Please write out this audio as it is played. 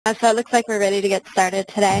So it looks like we're ready to get started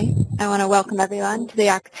today. I want to welcome everyone to the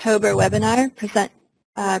October webinar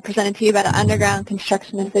presented to you by the Underground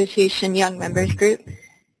Construction Association Young Members Group.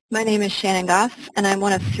 My name is Shannon Goff, and I'm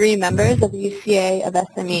one of 3 members of the UCA of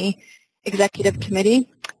SME Executive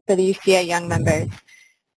Committee for the UCA Young Members.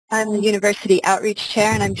 I'm the University Outreach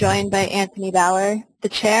Chair, and I'm joined by Anthony Bauer, the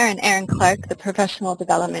Chair, and Aaron Clark, the Professional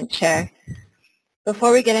Development Chair.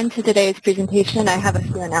 Before we get into today's presentation, I have a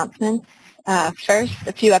few announcements. First,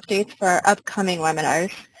 a few updates for our upcoming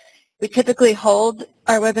webinars. We typically hold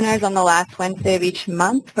our webinars on the last Wednesday of each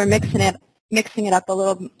month. We're mixing it up a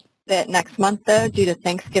little bit next month, though, due to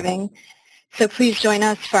Thanksgiving. So please join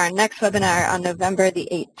us for our next webinar on November the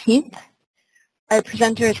 18th. Our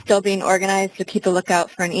presenter is still being organized, so keep a lookout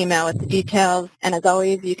for an email with the details. And as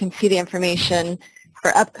always, you can see the information for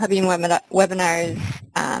upcoming webinars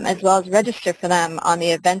as well as register for them on the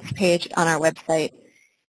events page on our website.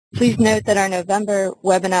 Please note that our November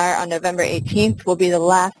webinar on November 18th will be the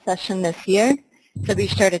last session this year, so be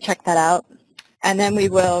sure to check that out. And then we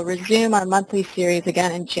will resume our monthly series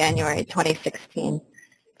again in January 2016.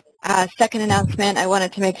 Second announcement, I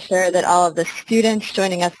wanted to make sure that all of the students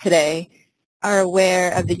joining us today are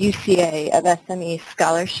aware of the UCA of SME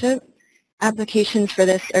Scholarship. Applications for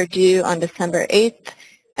this are due on December 8th,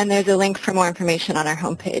 and there's a link for more information on our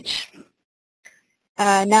homepage.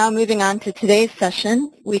 Now moving on to today's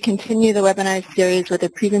session, we continue the webinar series with a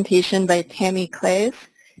presentation by Tammy Cleys,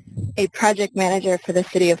 a project manager for the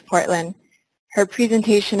City of Portland. Her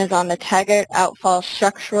presentation is on the Taggart Outfall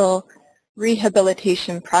Structural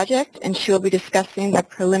Rehabilitation Project, and she will be discussing the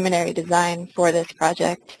preliminary design for this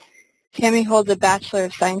project. Tammy holds a Bachelor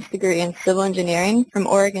of Science degree in Civil Engineering from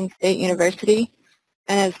Oregon State University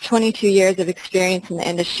and has 22 years of experience in the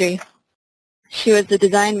industry. She was the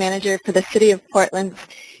design manager for the City of Portland's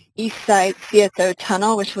East Side CSO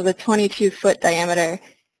Tunnel, which was a 22-foot diameter,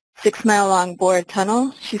 6-mile-long bored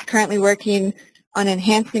tunnel. She's currently working on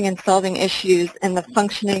enhancing and solving issues in the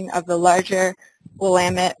functioning of the larger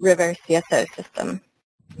Willamette River CSO system.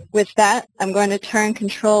 With that, I'm going to turn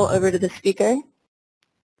control over to the speaker.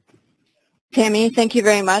 Tammy, thank you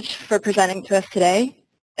very much for presenting to us today.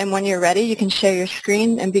 And when you're ready, you can share your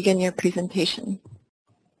screen and begin your presentation.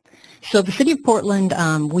 So the City of Portland,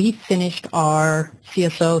 we finished our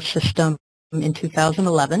CSO system in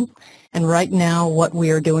 2011, and right now what we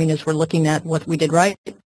are doing is we're looking at what we did right,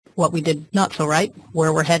 what we did not so right,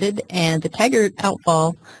 where we're headed, and the Taggart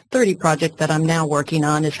Outfall 30 project that I'm now working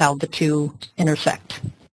on is how the two intersect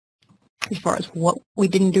as far as what we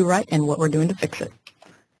didn't do right and what we're doing to fix it.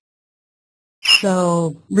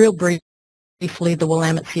 So real briefly, the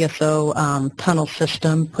Willamette CSO tunnel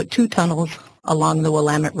system put 2 tunnels along the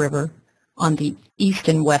Willamette River on the east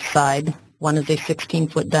and west side. One is a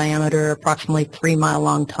 16-foot diameter, approximately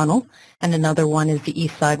 3-mile-long tunnel, and another one is the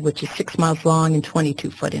east side, which is 6 miles long and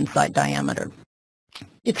 22-foot inside diameter.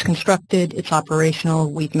 It's constructed, it's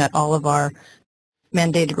operational, we've met all of our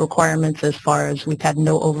mandated requirements as far as we've had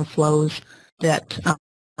no overflows that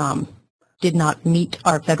did not meet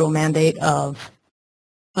our federal mandate of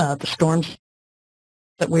the storms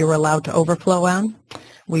that we were allowed to overflow on.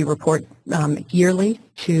 We report yearly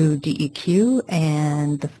to DEQ,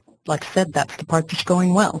 and like I said, that's the part that's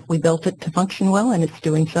going well. We built it to function well, and it's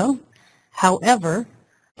doing so. However,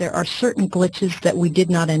 there are certain glitches that we did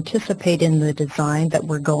not anticipate in the design that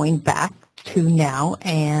we're going back to now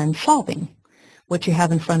and solving. What you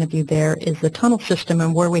have in front of you there is the tunnel system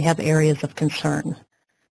and where we have areas of concern.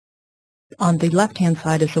 On the left-hand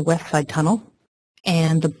side is the west side tunnel,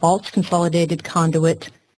 and the Balch consolidated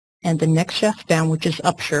conduit and the next shaft down, which is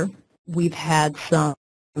Upshur, we've had some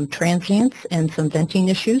transients and some venting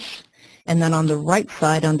issues. And then on the right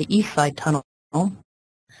side, on the east side tunnel,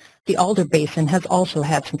 the Alder Basin has also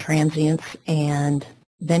had some transients and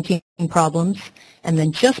venting problems. And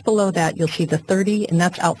then just below that, you'll see the 30, and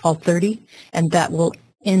that's Outfall 30, and that will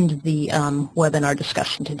end the webinar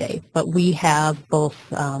discussion today. But we have both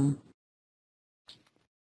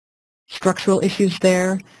structural issues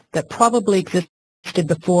there that probably existed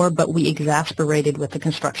before, but we exacerbated with the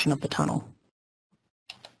construction of the tunnel.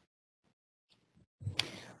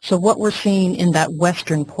 So what we're seeing in that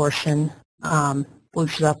western portion,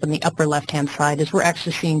 which is up in the upper left-hand side, is we're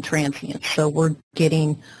actually seeing transients. So we're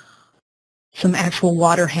getting some actual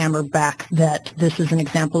water hammer back that this is an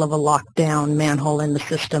example of a lockdown manhole in the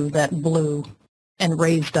system that blew and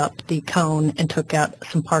raised up the cone and took out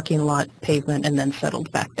some parking lot pavement and then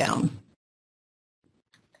settled back down.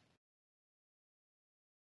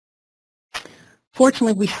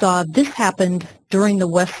 Fortunately, we saw this happened during the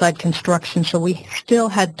west side construction, so we still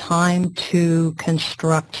had time to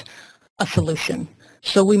construct a solution.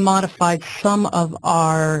 So we modified some of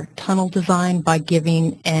our tunnel design by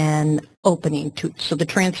giving an opening so the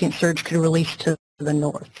transient surge could release to the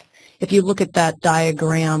north. If you look at that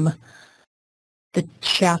diagram, the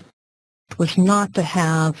shaft was not to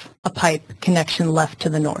have a pipe connection left to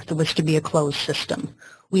the north. It was to be a closed system.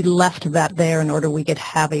 We left that there in order we could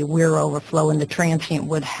have a weir overflow, and the transient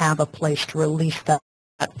would have a place to release that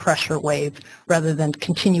pressure wave rather than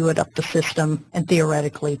continue it up the system and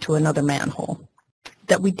theoretically to another manhole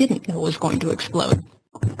that we didn't know was going to explode.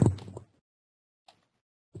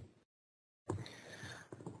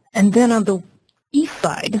 And then on the east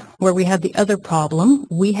side, where we had the other problem,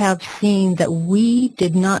 we have seen that we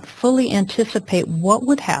did not fully anticipate what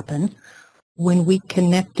would happen when we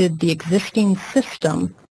connected the existing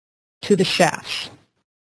system to the shafts.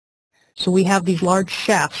 So we have these large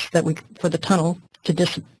shafts that for the tunnel to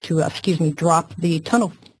drop the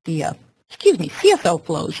tunnel, CSO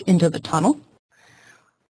flows into the tunnel.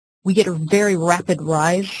 We get a very rapid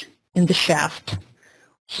rise in the shaft.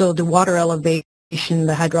 So the water elevation,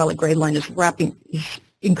 the hydraulic grade line is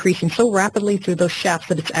increasing so rapidly through those shafts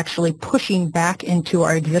that it's actually pushing back into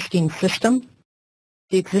our existing system.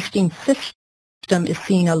 The existing system is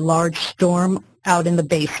seeing a large storm out in the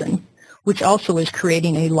basin, which also is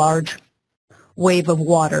creating a large wave of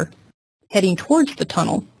water heading towards the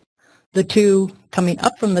tunnel. The two coming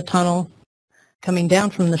up from the tunnel, coming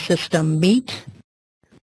down from the system meet,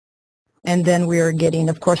 and then we are getting,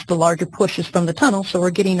 of course, the larger pushes from the tunnel, so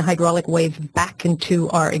we're getting a hydraulic wave back into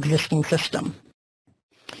our existing system.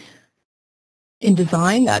 In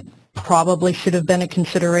design, that probably should have been a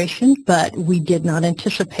consideration, but we did not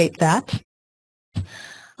anticipate that.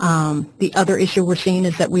 The other issue we're seeing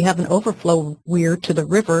is that we have an overflow weir to the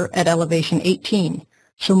river at elevation 18.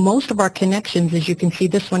 So most of our connections, as you can see,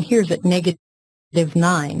 this one here is at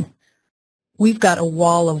 -9. We've got a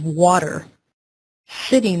wall of water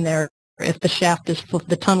sitting there if the shaft is full,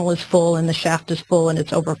 the tunnel is full and the shaft is full and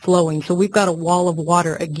it's overflowing. So we've got a wall of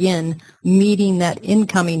water, again, meeting that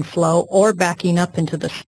incoming flow or backing up into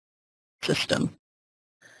the system.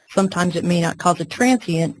 Sometimes it may not cause a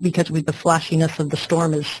transient because the flashiness of the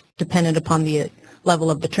storm is dependent upon the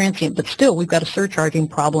level of the transient, but still we've got a surcharging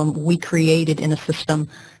problem we created in a system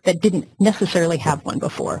that didn't necessarily have one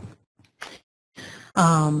before.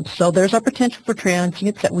 So there's our potential for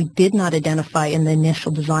transients that we did not identify in the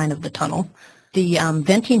initial design of the tunnel. The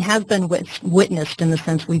venting has been witnessed in the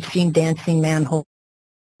sense we've seen dancing manholes,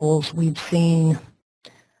 we've seen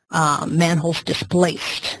manholes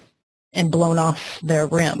displaced and blown off their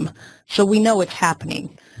rim. So we know it's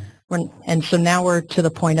happening. And so now we're to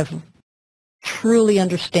the point of truly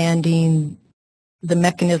understanding the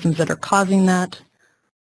mechanisms that are causing that,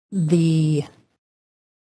 the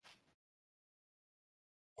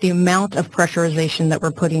amount of pressurization that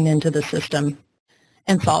we're putting into the system,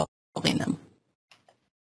 and solving them.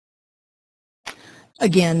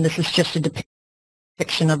 Again, this is just a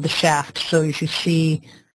depiction of the shaft. So as you see,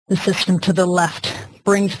 the system to the left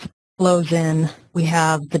flows in. We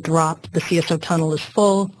have the drop. The CSO tunnel is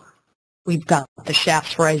full. We've got the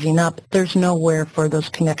shafts rising up. There's nowhere for those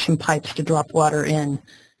connection pipes to drop water in.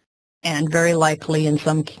 And very likely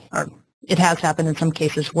it has happened in some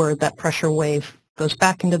cases where that pressure wave goes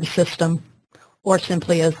back into the system, or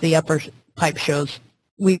simply as the upper pipe shows,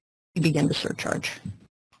 we begin to surcharge.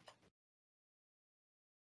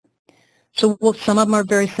 So some of them are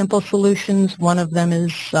very simple solutions. One of them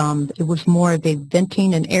is it was more of a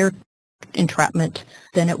venting and air entrapment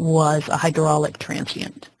than it was a hydraulic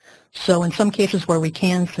transient. So in some cases where we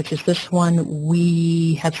can, such as this one,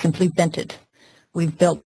 we have simply vented. We've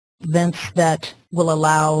built vents that will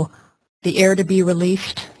allow the air to be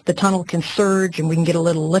released. The tunnel can surge and we can get a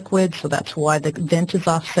little liquid, so that's why the vent is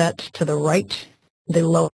offset to the right, the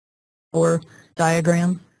lower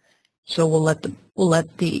diagram. So we'll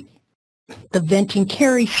let the venting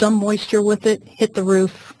carry some moisture with it, hit the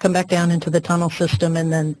roof, come back down into the tunnel system,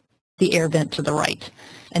 and then the air vent to the right.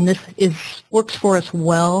 And this works for us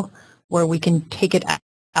well where we can take it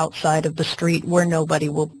outside of the street where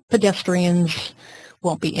pedestrians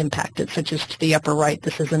won't be impacted, such as to the upper right.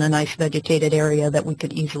 This isn't a nice vegetated area that we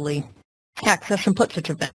could easily access and put such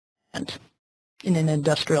a vent in an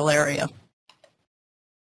industrial area.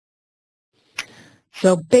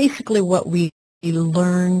 So basically what we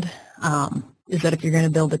learned is that if you're going to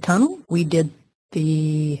build a tunnel, we did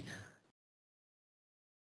the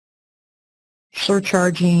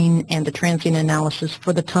surcharging and the transient analysis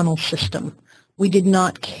for the tunnel system. We did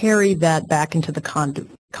not carry that back into the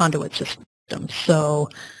conduit system. So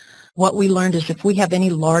what we learned is if we have any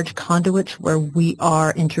large conduits where we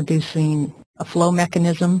are introducing a flow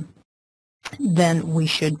mechanism then we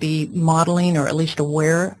should be modeling or at least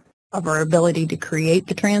aware of our ability to create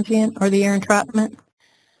the transient or the air entrapment,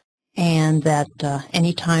 and that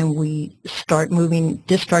anytime we start moving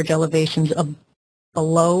discharge elevations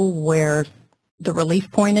below where the relief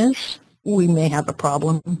point is, we may have a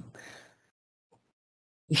problem.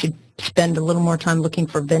 We should spend a little more time looking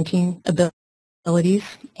for venting abilities,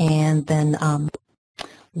 and then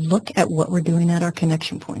look at what we're doing at our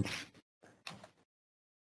connection points.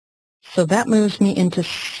 So that moves me into,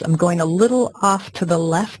 I'm going a little off to the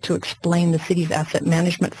left to explain the city's asset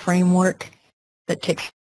management framework that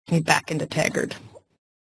takes me back into Taggart.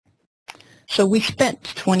 So we spent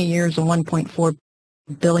 20 years and $1.4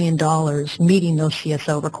 billion meeting those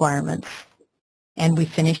CSO requirements, and we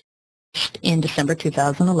finished in December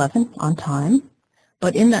 2011 on time.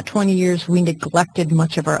 But in that 20 years, we neglected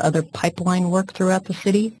much of our other pipeline work throughout the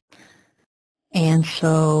city. And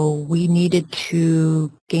so we needed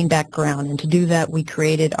to gain back ground. And to do that, we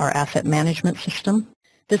created our asset management system.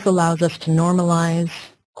 This allows us to normalize,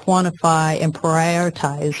 quantify, and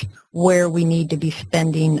prioritize where we need to be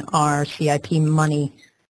spending our CIP money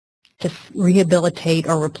to rehabilitate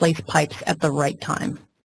or replace pipes at the right time.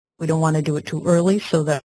 We don't want to do it too early so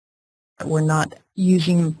that we're not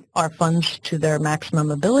using our funds to their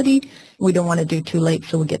maximum ability. We don't want to do too late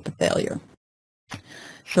so we get the failure.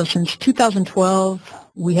 So since 2012,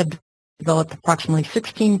 we have developed approximately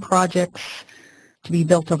 16 projects to be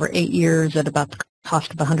built over 8 years at about the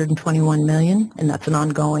cost of $121 million, and that's an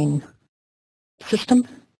ongoing system.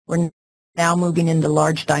 We're now moving into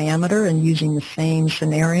large diameter and using the same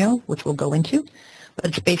scenario, which we'll go into, but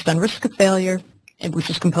it's based on risk of failure, which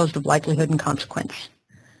is composed of likelihood and consequence.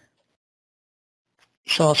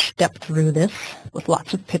 So I'll step through this with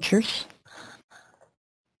lots of pictures.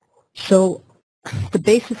 So the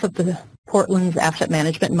basis of the Portland's asset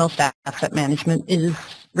management, most asset management, is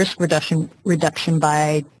risk reduction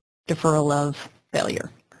by deferral of failure.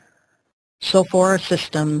 So for our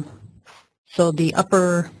system, so the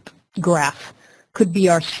upper graph could be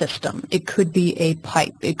our system. It could be a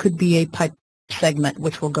pipe. It could be a pipe segment,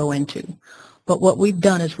 which we'll go into. But what we've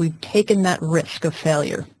done is we've taken that risk of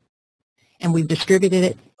failure and we've distributed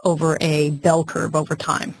it over a bell curve over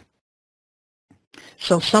time.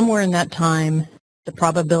 So somewhere in that time, the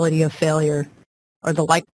probability of failure or the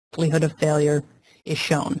likelihood of failure is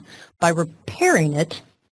shown. By repairing it,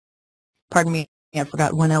 pardon me, I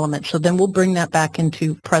forgot one element, so then we'll bring that back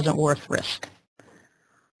into present worth risk.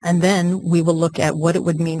 And then we will look at what it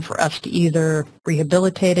would mean for us to either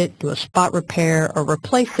rehabilitate it, do a spot repair, or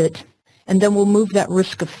replace it, and then we'll move that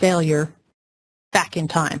risk of failure back in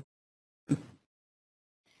time.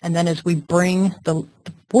 And then as we bring the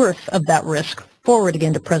worth of that risk forward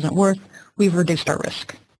again to present worth, we've reduced our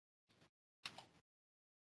risk.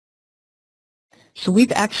 So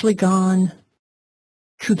we've actually gone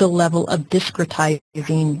to the level of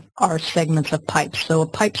discretizing our segments of pipes. So a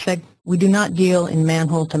pipe we do not deal in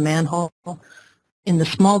manhole to manhole. In the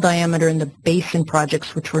small diameter in the basin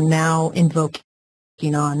projects, which we're now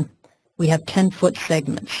invoking on, we have 10-foot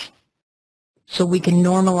segments. So we can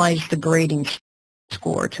normalize the grading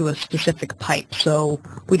score to a specific pipe. So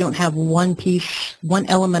we don't have one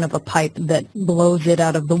element of a pipe that blows it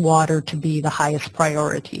out of the water to be the highest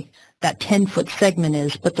priority. That 10-foot segment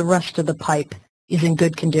is, but the rest of the pipe is in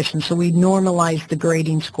good condition. So we normalize the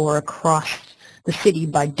grading score across the city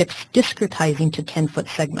by discretizing to 10-foot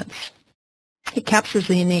segments. It captures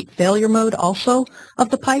the innate failure mode also of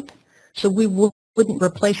the pipe. So we wouldn't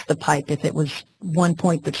replace the pipe if it was one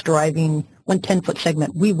point that's driving one 10-foot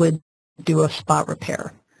segment. We would do a spot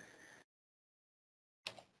repair.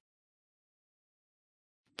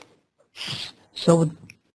 So,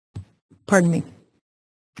 pardon me.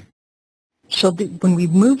 So when we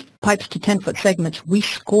move pipes to 10-foot segments, we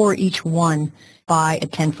score each one by a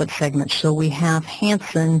 10-foot segment. So we have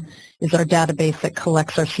Hansen is our database that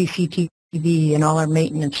collects our CCTV and all our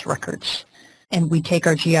maintenance records. And we take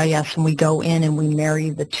our GIS and we go in and we marry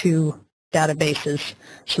the two databases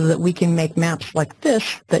so that we can make maps like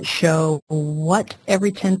this that show what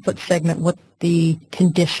every 10-foot segment, what the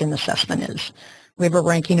condition assessment is. We have a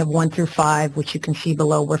ranking of 1 through 5, which you can see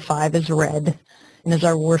below, where 5 is red and is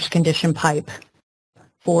our worst condition pipe.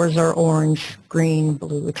 4 is our orange, green,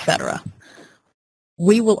 blue, etc.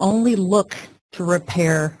 We will only look to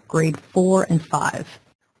repair grade 4 and 5.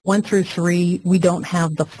 1 through 3, we don't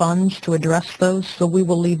have the funds to address those, so we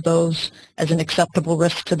will leave those as an acceptable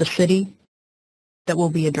risk to the city that will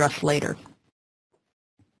be addressed later.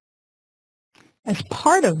 As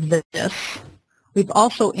part of this, we've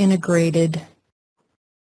also integrated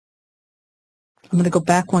I'm going to go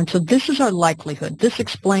back one. So this is our likelihood. This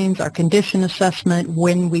explains our condition assessment,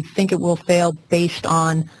 when we think it will fail based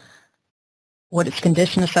on what its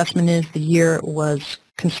condition assessment is, the year it was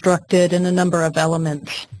constructed, and a number of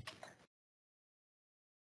elements.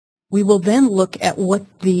 We will then look at what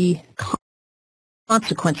the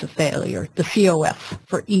consequence of failure, the COF,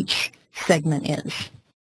 for each segment is.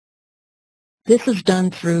 This is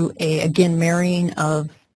done through again, marrying of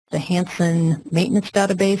the Hansen maintenance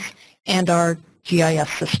database and our GIS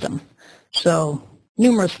system. So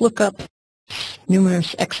numerous lookups,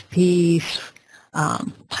 numerous XPs,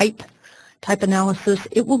 type analysis.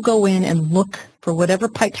 It will go in and look for whatever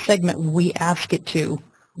pipe segment we ask it to,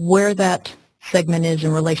 where that segment is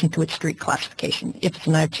in relation to its street classification. If it's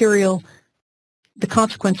an arterial, the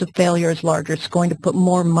consequence of failure is larger. It's going to put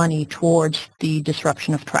more money towards the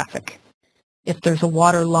disruption of traffic. If there's a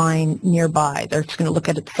water line nearby, it's going to look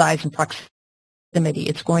at its size and proximity.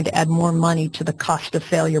 It's going to add more money to the cost of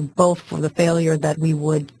failure, both for the failure that we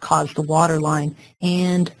would cause the water line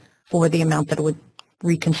and for the amount that it would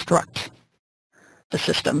reconstruct the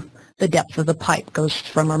system. The depth of the pipe goes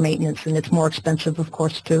from our maintenance, and it's more expensive, of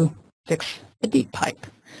course, to fix a deep pipe.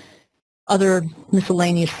 Other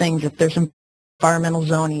miscellaneous things, if there's environmental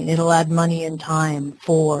zoning, it'll add money and time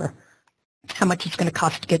for how much it's going to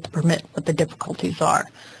cost to get the permit, what the difficulties are.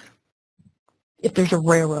 If there's a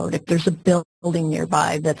railroad, if there's a building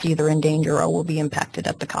nearby that's either in danger or will be impacted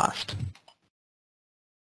at the cost.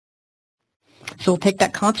 So we'll take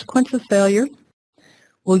that consequence of failure.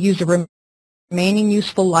 We'll use a remaining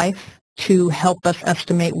useful life to help us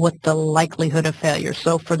estimate what the likelihood of failure.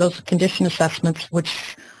 So for those condition assessments,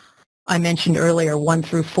 which I mentioned earlier, 1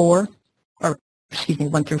 through 5.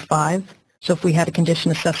 So if we had a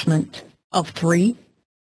condition assessment of 3,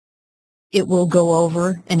 it will go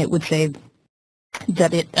over and it would say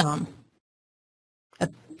that it's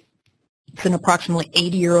an approximately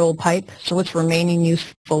 80-year-old pipe, so its remaining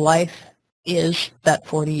useful life is that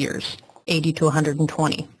 40 years, 80 to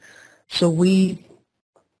 120. So we've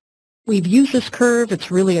used this curve.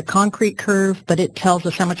 It's really a concrete curve, but it tells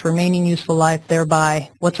us how much remaining useful life, thereby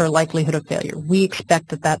what's our likelihood of failure. We expect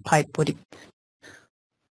that that pipe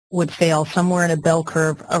would fail somewhere in a bell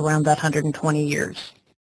curve around that 120 years.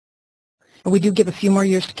 And we do give a few more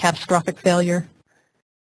years to catastrophic failure,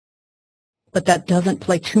 but that doesn't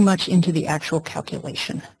play too much into the actual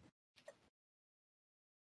calculation.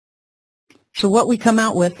 So what we come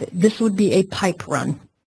out with, this would be a pipe run,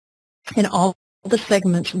 and all the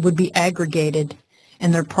segments would be aggregated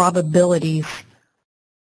and their probabilities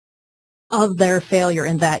of their failure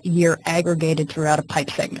in that year aggregated throughout a pipe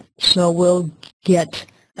segment. So we'll get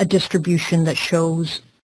a distribution that shows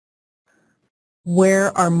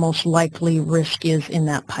where our most likely risk is in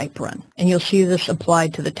that pipe run. And you'll see this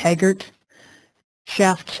applied to the Taggart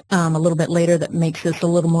shaft a little bit later. That makes this a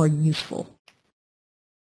little more useful.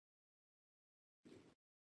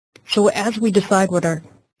 So as we decide what our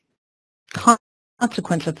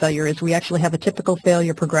consequence of failure is, we actually have a typical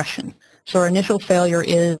failure progression. So our initial failure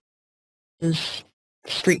is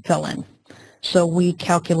street fell in. So we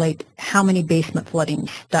calculate how many basement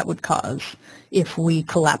floodings that would cause if we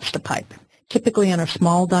collapsed a pipe. Typically on our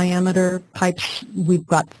small diameter pipes, we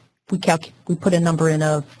put a number in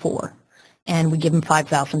of 4, and we give them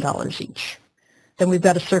 $5,000 each. Then we've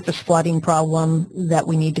got a surface flooding problem that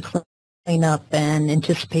we need to clean up and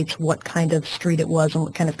anticipates what kind of street it was and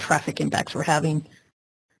what kind of traffic impacts we're having.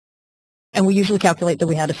 And we usually calculate that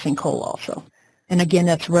we had a sinkhole also. And again,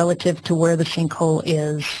 that's relative to where the sinkhole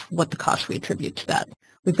is, what the cost we attribute to that.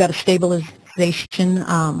 We've got a stabilization,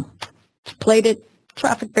 plate it,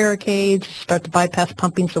 traffic barricades, start the bypass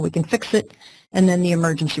pumping so we can fix it, and then the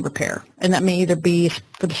emergency repair. And that may either be,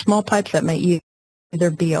 for the small pipes, that may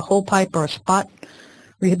either be a whole pipe or a spot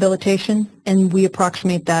rehabilitation, and we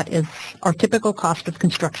approximate that as our typical cost of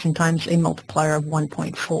construction times a multiplier of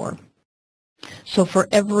 1.4. So for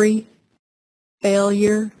every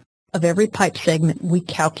failure of every pipe segment, we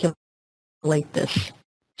calculate this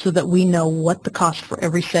so that we know what the cost for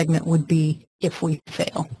every segment would be if we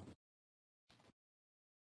fail.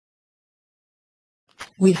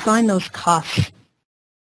 We assign those costs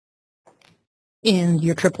in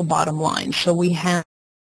your triple bottom line. So we have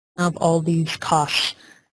all these costs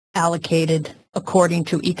allocated according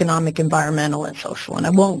to economic, environmental, and social. And I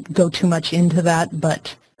won't go too much into that,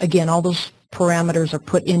 but again, all those parameters are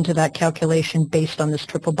put into that calculation based on this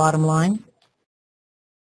triple bottom line.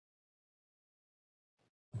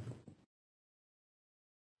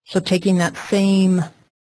 So taking that same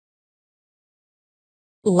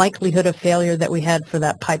likelihood of failure that we had for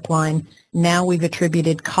that pipeline, now we've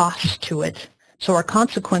attributed costs to it So our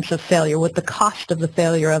consequence of failure, what the cost of the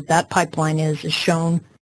failure of that pipeline is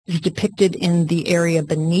depicted in the area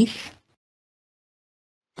beneath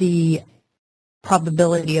the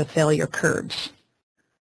probability of failure curves.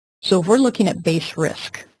 So if we're looking at base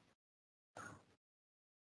risk,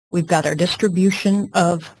 we've got our distribution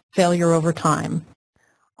of failure over time,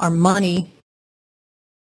 our money,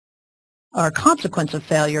 our consequence of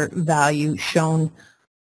failure value shown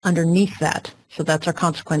underneath that. So that's our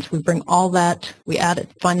consequence. We bring all that, we add it,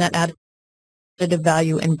 find that additive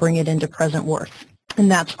value and bring it into present worth. And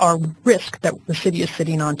that's our risk that the city is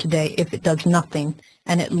sitting on today if it does nothing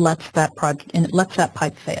and it lets that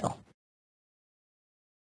pipe fail.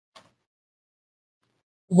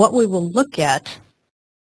 What we will look at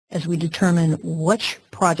as we determine which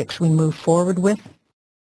projects we move forward with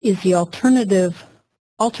is the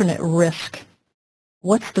alternate risk.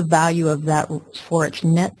 What's the value of that for its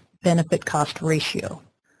net benefit cost ratio?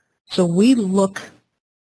 So we look,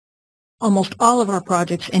 almost all of our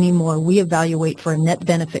projects anymore, we evaluate for a net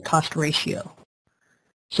benefit cost ratio.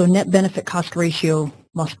 So net benefit cost ratio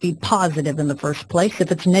must be positive in the first place.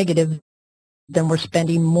 If it's negative, then we're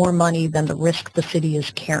spending more money than the risk the city is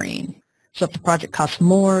carrying. So if the project costs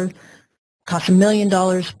more, costs $1 million,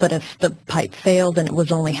 but if the pipe failed and it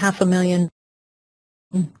was only $500,000,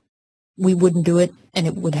 we wouldn't do it, and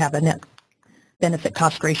it would have a net benefit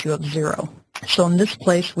cost ratio of 0. So in this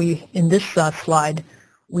place, in this slide,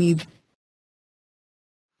 we've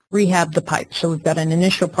rehabbed the pipe. So we've got an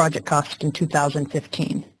initial project cost in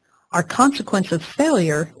 2015. Our consequence of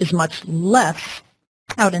failure is much less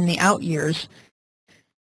out in the out years,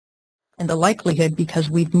 and the likelihood because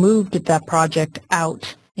we've moved that project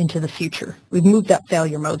out into the future. We've moved that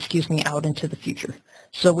failure mode, out into the future.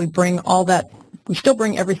 So we bring all that, we still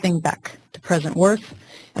bring everything back to present worth,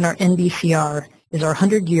 and our NBCR is our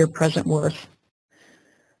 100-year present worth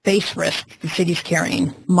base risk the city's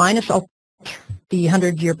carrying, minus the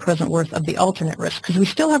 100-year present worth of the alternate risk, because we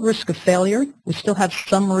still have risk of failure. We still have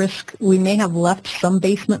some risk. We may have left some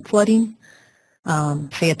basement flooding,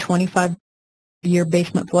 say a 25-year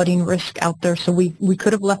basement flooding risk out there. So we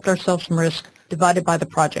could have left ourselves some risk divided by the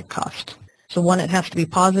project cost. So one, it has to be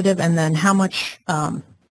positive, and then how much,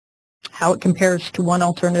 how it compares to one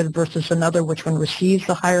alternative versus another, which one receives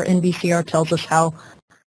the higher NBCR, tells us how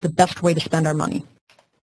the best way to spend our money.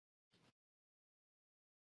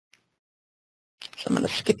 So I'm going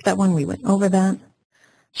to skip that one. We went over that.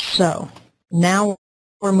 So now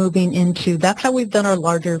we're moving into, that's how we've done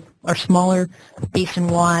our smaller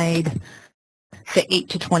basin-wide, say 8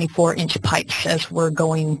 to 24-inch pipes as we're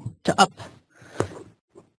going to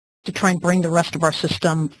try and bring the rest of our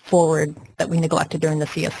system forward that we neglected during the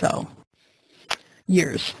CSO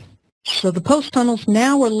years. So the post tunnels,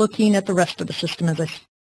 now we're looking at the rest of the system, as I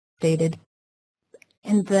stated.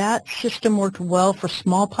 And that system worked well for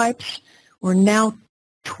small pipes. We're now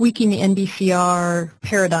tweaking the NBCR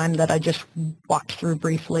paradigm that I just walked through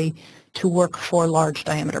briefly to work for large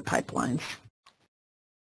diameter pipelines.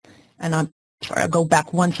 And I'm sorry, I'll go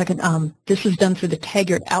back one second. This is done through the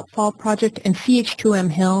Taggart Outfall project, and CH2M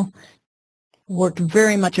Hill worked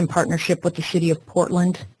very much in partnership with the City of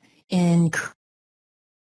Portland in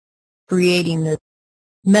creating the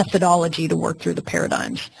methodology to work through the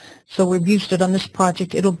paradigms. So we've used it on this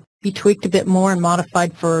project. It'll be tweaked a bit more and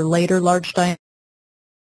modified for later large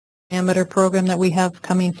diameter program that we have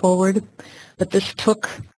coming forward. But this took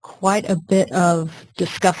quite a bit of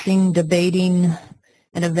discussing, debating,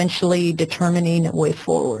 and eventually determining a way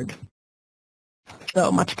forward.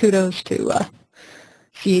 So much kudos to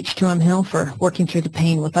CH2M Hill for working through the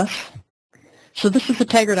pain with us. So this is the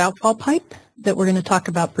Taggart Outfall pipe that we're going to talk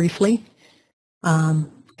about briefly.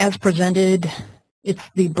 As presented, it's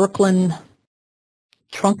the Brooklyn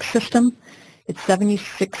trunk system. It's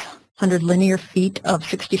 7,600 linear feet of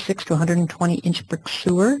 66 to 120-inch brick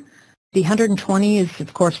sewer. The 120 is,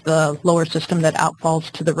 of course, the lower system that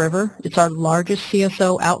outfalls to the river. It's our largest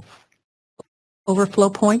CSO overflow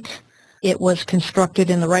point. It was constructed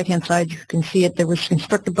in the right-hand side. You can see it. It was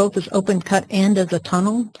constructed both as open cut and as a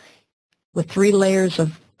tunnel with 3 layers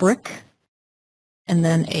of brick and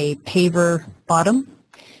then a paver bottom.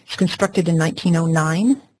 It's constructed in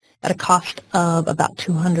 1909 at a cost of about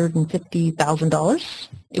 $250,000.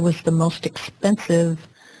 It was the most expensive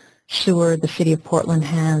sewer the City of Portland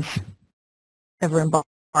has ever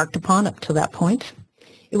embarked upon up to that point.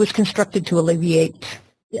 It was constructed to alleviate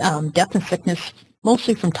death and sickness,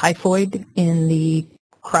 mostly from typhoid in the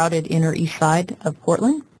crowded inner east side of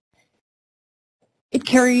Portland. It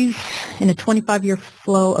carries, in a 25-year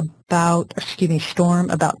flow, storm,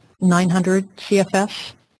 about 900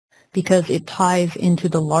 CFS because it ties into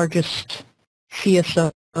the largest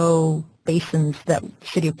CSO basins that the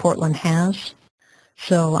City of Portland has.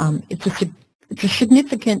 So it's a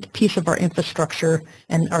significant piece of our infrastructure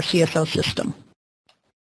and our CSO system.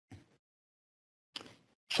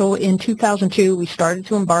 So in 2002, we started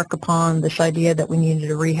to embark upon this idea that we needed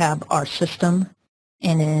to rehab our system,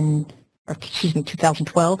 and in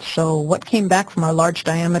 2012. So what came back from our large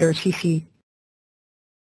diameter CCT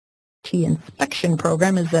inspection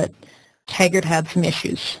program is that Taggart had some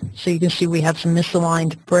issues. So you can see we have some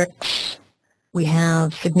misaligned bricks. We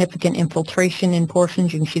have significant infiltration in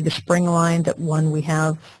portions. You can see the spring line that we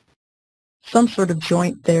have some sort of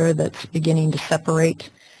joint there that's beginning to separate,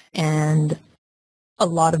 and a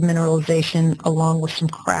lot of mineralization along with some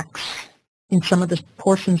cracks in some of the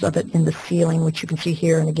portions of it in the ceiling, which you can see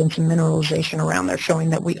here, and again some mineralization around there showing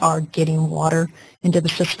that we are getting water into the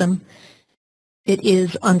system. It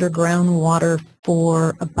is underground water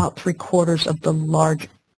for about 3/4 of the large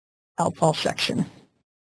outfall section.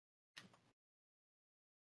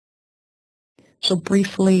 So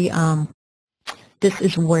briefly, this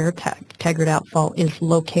is where Taggart Outfall is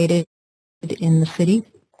located in the city.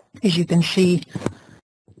 As you can see,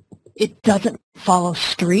 it doesn't follow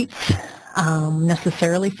streets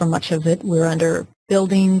necessarily for much of it. We're under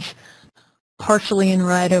buildings, partially in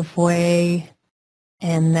right-of-way,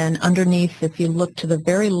 and then underneath, if you look to the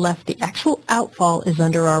very left, the actual outfall is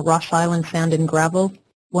under our Ross Island Sand and Gravel,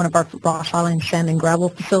 one of our Ross Island Sand and Gravel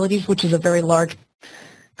facilities, which is a very large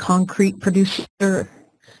concrete producer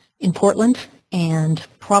in Portland, and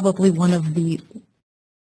probably one of the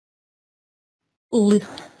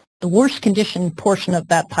worst conditioned portion of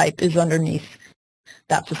that pipe is underneath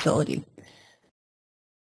that facility.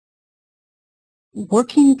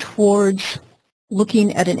 Working towards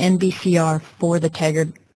looking at an NBCR for the Taggart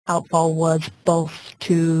Outfall was both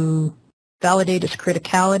to validate its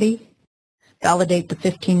criticality, validate the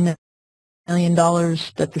 $15 million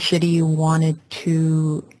that the city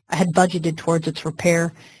had budgeted towards its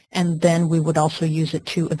repair, and then we would also use it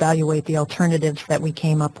to evaluate the alternatives that we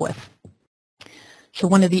came up with. So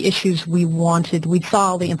one of the issues we saw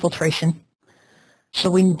all the infiltration. So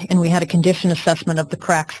we had a condition assessment of the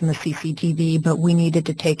cracks in the CCTV, but we needed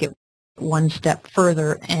to take it one step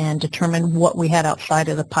further and determine what we had outside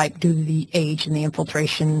of the pipe due to the age and the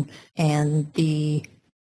infiltration and the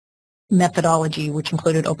methodology, which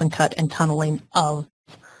included open cut and tunneling of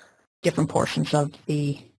different portions of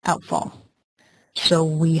the outfall. So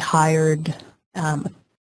we hired a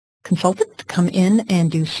consultant to come in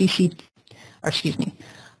and do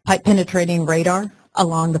pipe penetrating radar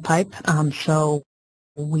along the pipe. So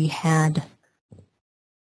we had,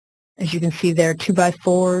 as you can see there,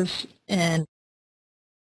 2x4s, and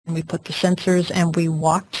we put the sensors, and we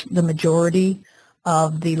walked the majority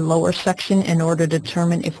of the lower section in order to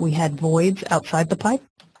determine if we had voids outside the pipe.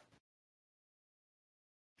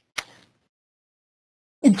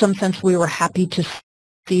 In some sense, we were happy to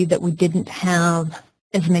see that we didn't have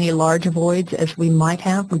as many large voids as we might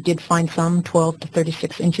have. We did find some 12 to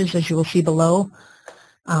 36 inches, as you will see below,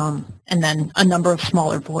 and then a number of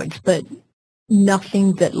smaller voids, but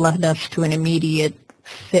nothing that led us to an immediate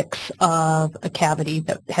fix of a cavity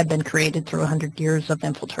that had been created through 100 years of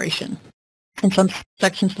infiltration. And some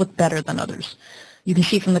sections look better than others. You can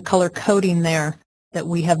see from the color coding there that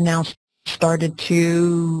we have now started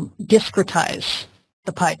to discretize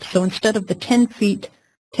the pipe. So instead of the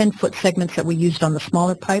 10-foot segments that we used on the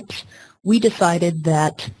smaller pipes, we decided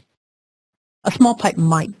that a small pipe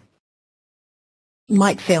might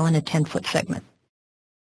fail in a 10-foot segment.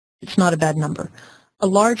 It's not a bad number. A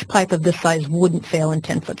large pipe of this size wouldn't fail in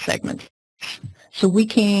 10-foot segments. So we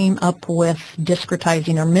came up with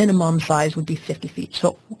discretizing. Our minimum size would be 50 feet.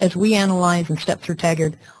 So as we analyze and step through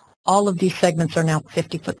Taggart, all of these segments are now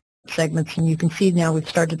 50-foot segments, and you can see now we've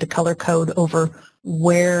started to color code over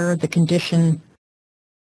where the condition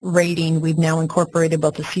rating. We've now incorporated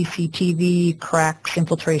both the CCTV, cracks,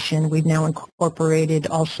 infiltration. We've now incorporated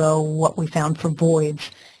also what we found for voids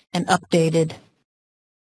and updated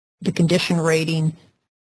the condition rating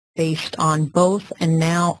based on both, and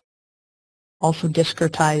now also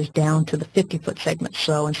discretized down to the 50-foot segment.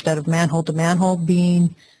 So instead of manhole to manhole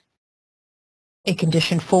being a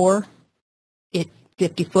condition 4,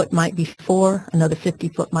 50-foot might be 4, another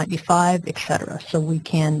 50-foot might be 5, etc. So we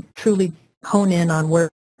can truly hone in on where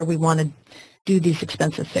we want to do these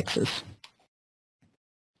expensive fixes.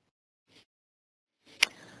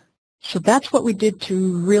 So that's what we did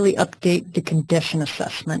to really update the condition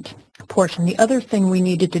assessment portion. The other thing we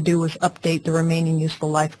needed to do was update the remaining useful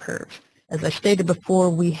life curve. As I stated before,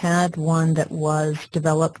 we had one that was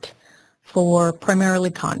developed for primarily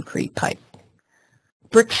concrete pipe.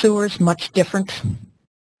 Brick sewers, much different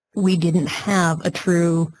we didn't have a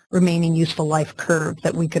true remaining useful life curve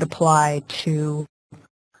that we could apply to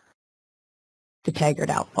the Taggart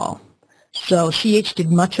Outfall. So CH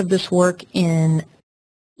did much of this work in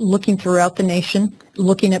looking throughout the nation,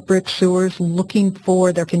 looking at brick sewers, looking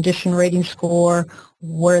for their condition rating score,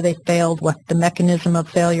 where they failed, what the mechanism of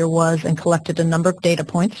failure was, and collected a number of data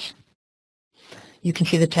points. You can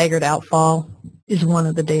see the Taggart Outfall is one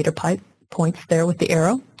of the data points there with the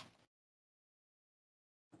arrow.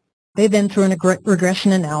 They then, through a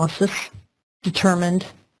regression analysis, determined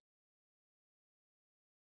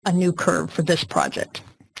a new curve for this project.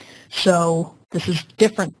 So this is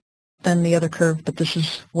different than the other curve, but this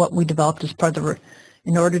is what we developed as part of the,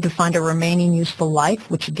 in order to find a remaining useful life,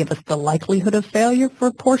 which would give us the likelihood of failure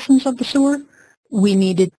for portions of the sewer, we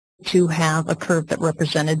needed to have a curve that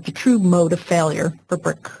represented the true mode of failure for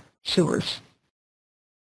brick sewers.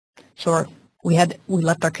 So we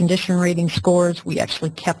left our condition rating scores. We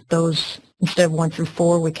actually kept those, instead of 1 through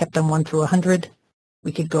 4, we kept them 1 through 100.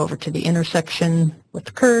 We could go over to the intersection with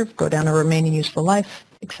the curve, go down a remaining useful life,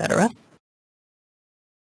 etc.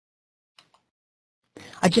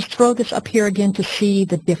 I just throw this up here again to see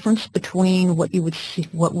the difference between what you would see,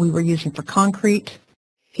 what we were using for concrete.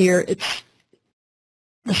 Here it's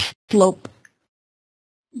the slope,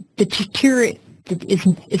 the deteriorate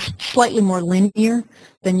is slightly more linear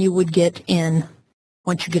than you would get in,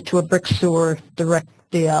 once you get to a brick sewer, the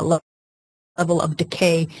level of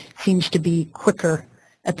decay seems to be quicker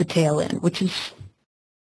at the tail end, which is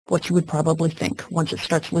what you would probably think. Once it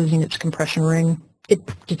starts losing its compression ring, it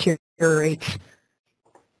deteriorates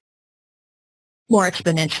more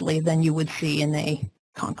exponentially than you would see in a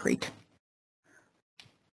concrete.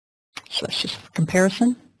 So that's just for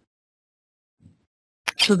comparison.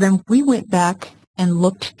 So then we went back and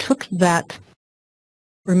took that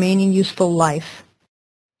remaining useful life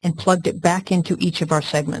and plugged it back into each of our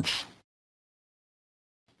segments.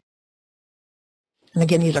 And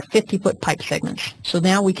again, these are 50-foot pipe segments. So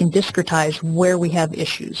now we can discretize where we have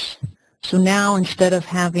issues. So now, instead of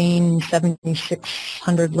having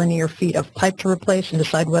 7,600 linear feet of pipe to replace and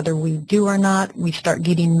decide whether we do or not, we start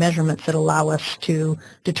getting measurements that allow us to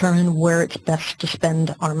determine where it's best to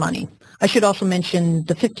spend our money. I should also mention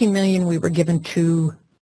the $15 million we were given to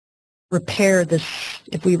repair this.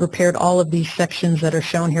 If we repaired all of these sections that are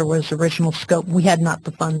shown here was original scope, we had not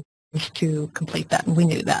the funds to complete that, and we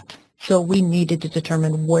knew that. So we needed to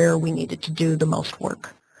determine where we needed to do the most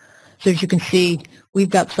work. So as you can see, we've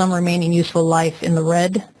got some remaining useful life in the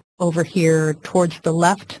red over here towards the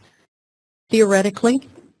left. Theoretically,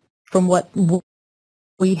 from what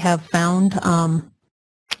we have found from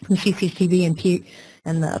CCTV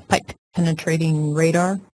and the pipe penetrating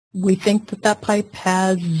radar, we think that that pipe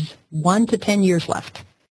has 1 to 10 years left.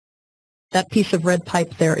 That piece of red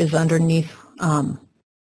pipe there is underneath 2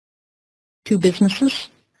 businesses,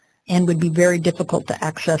 and would be very difficult to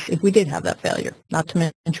access if we did have that failure. Not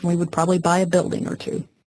to mention we would probably buy a building or 2.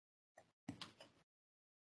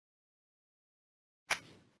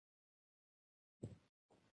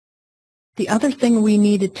 The other thing we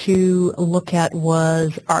needed to look at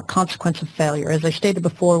was our consequence of failure. As I stated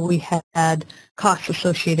before, we had costs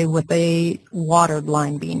associated with a water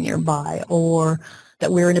line being nearby, or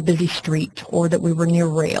that we were in a busy street, or that we were near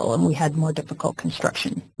rail and we had more difficult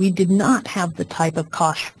construction. We did not have the type of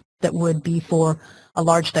cost that would be for a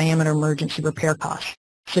large diameter emergency repair cost,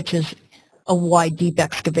 such as a wide, deep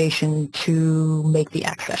excavation to make the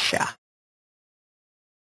access shaft.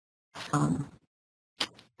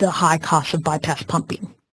 The high cost of bypass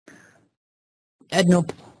pumping.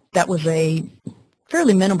 That was a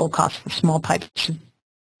fairly minimal cost for small pipes.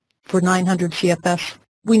 For 900 CFS,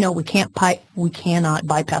 we know we cannot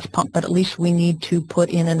bypass pump, but at least we need to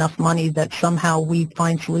put in enough money that somehow we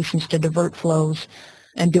find solutions to divert flows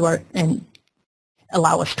and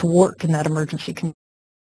allow us to work in that emergency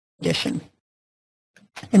condition.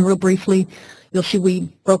 And real briefly, you'll see we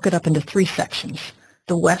broke it up into 3 sections: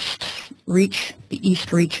 the west reach, the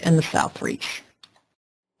east reach, and the south reach.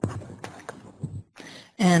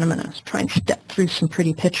 And I'm going to try and step through some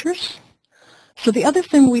pretty pictures. So the other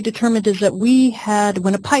thing we determined is that we had,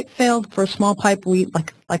 when a pipe failed for a small pipe,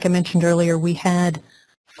 like I mentioned earlier, we had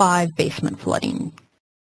 5 basement flooding.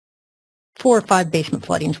 4 or 5 basement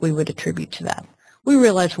floodings we would attribute to that. We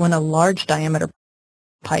realized when a large diameter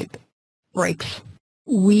pipe breaks,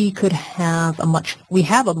 we have a much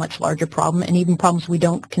larger problem, and even problems we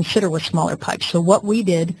don't consider with smaller pipes. So what we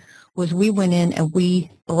did was we went in and we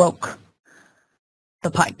broke the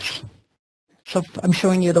pipes. So I'm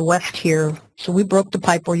showing you the west here. So we broke the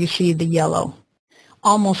pipe where you see the yellow,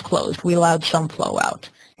 almost closed. We allowed some flow out,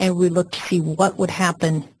 and we looked to see what would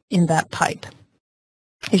happen in that pipe.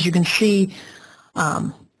 As you can see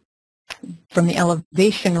from the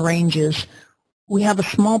elevation ranges, we have a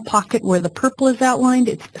small pocket where the purple is outlined.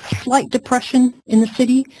 It's a slight depression in the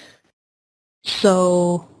city.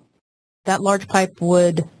 So that large pipe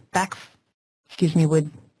would back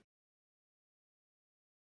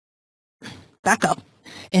up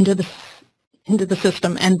into the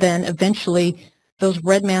system, and then eventually those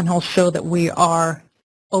red manholes show that we are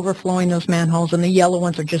overflowing those manholes, and the yellow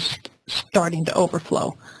ones are just starting to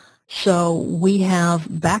overflow. So we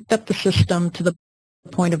have backed up the system to the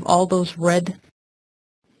point of all those red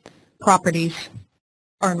properties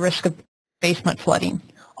are in risk of basement flooding.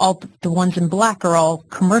 All the ones in black are all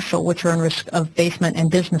commercial, which are in risk of basement and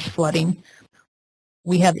business flooding.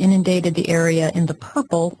 We have inundated the area in the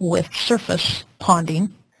purple with surface ponding,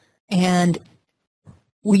 and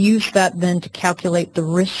we use that then to calculate the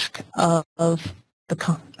risk of the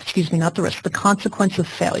consequence of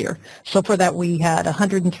failure. So for that, we had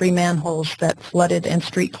 103 manholes that flooded and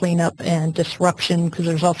street cleanup and disruption, because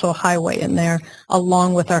there's also a highway in there,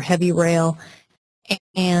 along with our heavy rail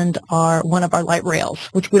and one of our light rails,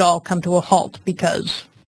 which would all come to a halt because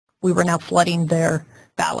we were now flooding their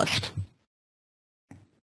ballast.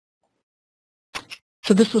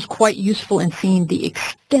 So this was quite useful in seeing the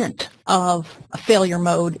extent of a failure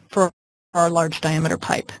mode for our large diameter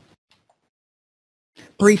pipe.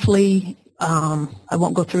 Briefly, I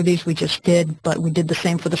won't go through these, we just did, but we did the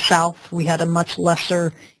same for the south. We had a much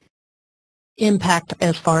lesser impact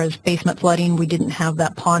as far as basement flooding. We didn't have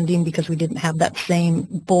that ponding because we didn't have that same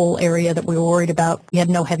bowl area that we were worried about. We had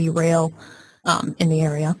no heavy rail in the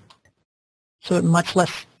area. So much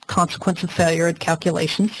less consequence of failure at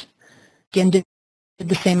calculations. Again, did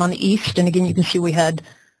the same on the east, and again you can see we had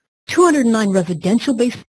 209 residential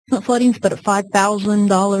basement floodings, but at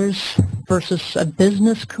 $5,000 versus a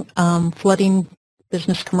business flooding.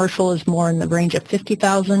 Business commercial is more in the range of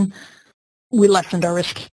 $50,000. We lessened our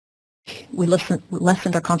risk. We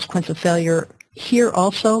lessened our consequence of failure here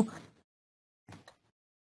also.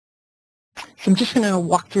 So I'm just going to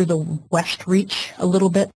walk through the west reach a little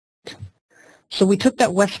bit. So we took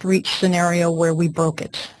that west reach scenario where we broke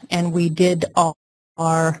it, and we did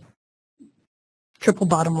our triple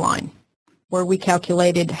bottom line, where we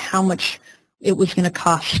calculated how much it was going to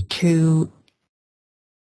cost to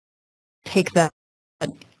take that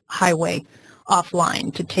highway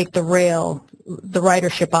offline, to take the rail, the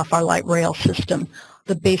ridership off our light rail system,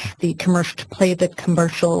 to pay the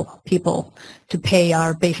commercial people, to pay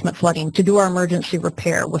our basement flooding, to do our emergency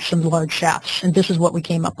repair with some large shafts. And this is what we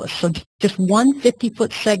came up with. So just one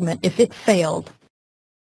 50-foot segment, if it failed,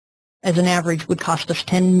 as an average, would cost us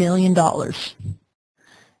 $10 million.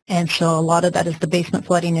 And so a lot of that is the basement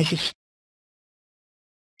flooding, as you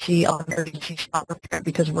see on emergency spot repair,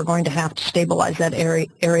 because we're going to have to stabilize that area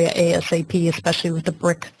ASAP, especially with the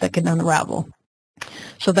brick that can unravel.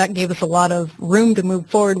 So that gave us a lot of room to move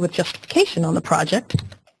forward with justification on the project.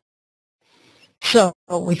 So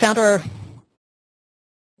we found our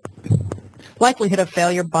likelihood of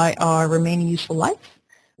failure by our remaining useful life.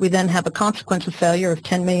 We then have a consequence of failure of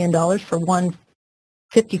 $10 million for one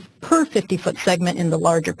per 50-foot segment in the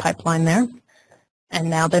larger pipeline there. And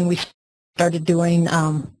now then we started doing,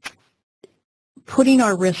 putting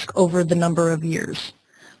our risk over the number of years.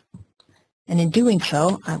 And in doing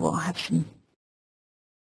so, I will have some.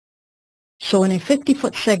 So in a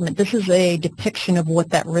 50-foot segment, this is a depiction of what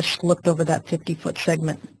that risk looked over that 50-foot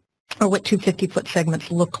segment, or what two 50-foot segments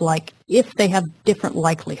look like if they have different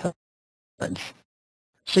likelihoods.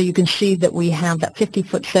 So you can see that we have that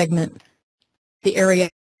 50-foot segment, the area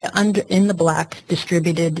in the black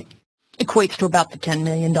distributed equates to about the $10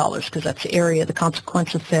 million, because that's the area, the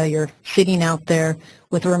consequence of failure, sitting out there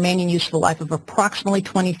with a remaining useful life of approximately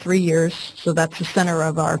 23 years. So that's the center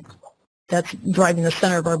of that's driving the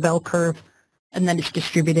center of our bell curve, and then it's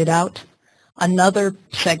distributed out. Another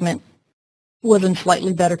segment was in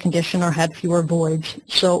slightly better condition or had fewer voids.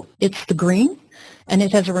 So it's the green, and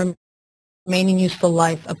it has a remaining useful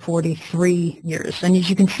life of 43 years. And as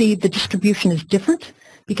you can see, the distribution is different,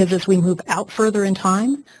 because as we move out further in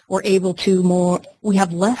time, we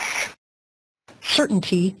have less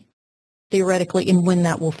certainty, theoretically, in when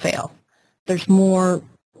that will fail. There's more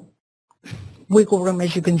wiggle room,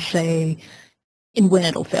 as you can say, in when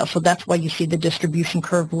it'll fail. So that's why you see the distribution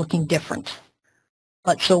curve looking different.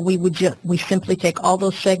 But so we simply take all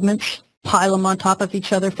those segments, pile them on top of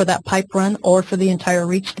each other for that pipe run or for the entire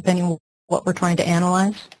reach, depending on what we're trying to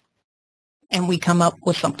analyze, and we come up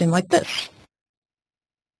with something like this.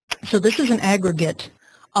 So this is an aggregate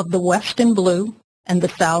of the west in blue and the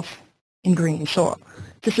south in green. So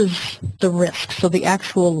this is the risk. So the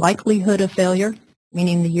actual likelihood of failure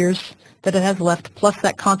meaning the years that it has left, plus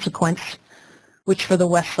that consequence, which for the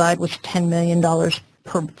west side was $10 million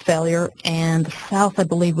per failure, and the south, I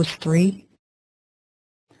believe, was 3.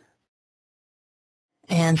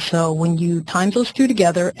 And so when you times those two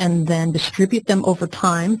together and then distribute them over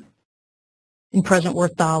time in present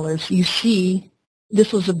worth dollars, you see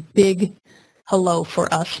this was a big hello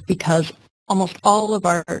for us, because almost all of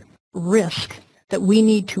our risk that we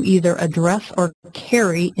need to either address or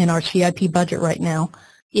carry in our CIP budget right now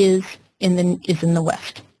is in the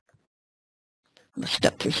west. I'm going to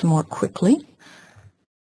step through some more quickly.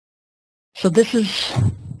 So this is,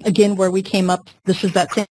 again, where we came up. This is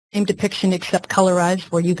that same depiction except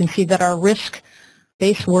colorized, where you can see that our risk,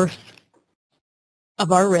 base worth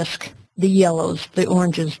of our risk, the yellows, the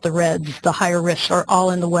oranges, the reds, the higher risks are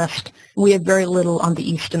all in the west. We have very little on the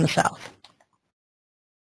east and the south.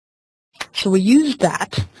 So we used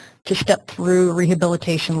that to step through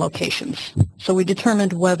rehabilitation locations. So we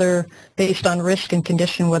determined whether, based on risk and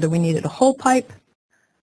condition, whether we needed a whole pipe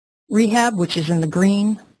rehab, which is in the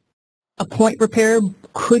green. A point repair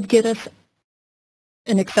could get us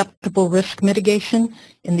an acceptable risk mitigation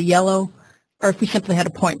in the yellow, or if we simply had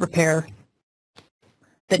a point repair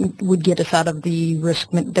that would get us out of the risk,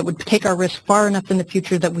 that would take our risk far enough in the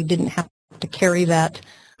future that we didn't have to carry that,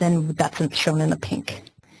 then that's shown in the pink.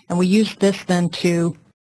 And we used this then to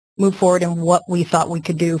move forward in what we thought we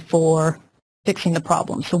could do for fixing the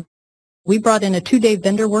problem. So we brought in a 2-day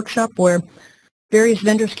vendor workshop where various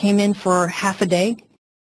vendors came in for half a day,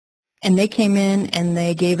 and they came in and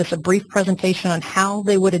they gave us a brief presentation on how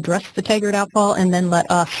they would address the Taggart Outfall, and then let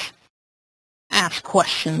us ask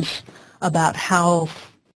questions about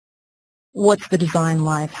what's the design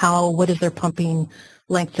life, what is their pumping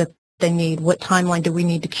length that they need, what timeline do we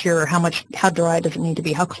need to cure, how dry does it need to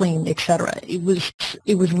be, how clean, etc. It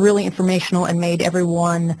was really informational and made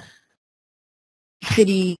everyone,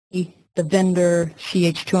 city, the vendor,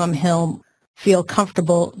 CH2M Hill, feel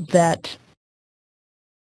comfortable that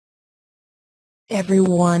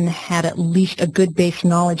everyone had at least a good base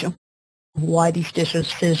knowledge of why these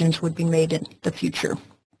decisions would be made in the future.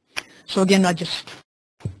 So again,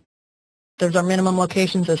 there's our minimum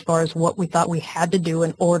locations as far as what we thought we had to do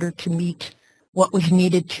in order to meet what was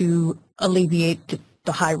needed to alleviate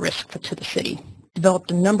the high risk to the city.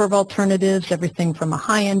 Developed a number of alternatives, everything from a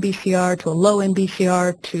high NBCR to a low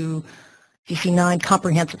NBCR to DC9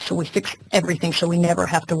 comprehensive, so we fixed everything so we never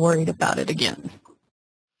have to worry about it again.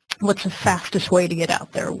 What's the fastest way to get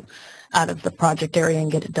out there, out of the project area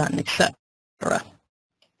and get it done, etc.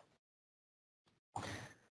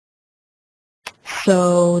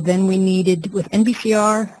 So then we needed, with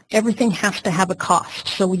NBCR, everything has to have a cost.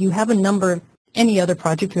 So you have a number of, any other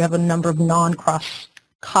project, you have a number of non-cross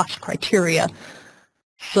cost criteria,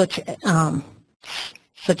 such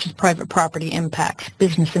as private property impacts,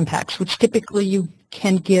 business impacts, which typically you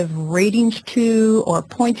can give ratings to or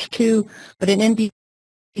points to, but in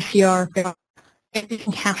NBCR,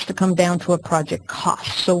 everything has to come down to a project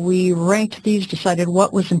cost. So we ranked these, decided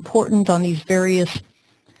what was important on these various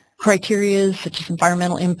criteria, such as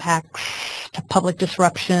environmental impacts, to public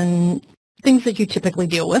disruption, things that you typically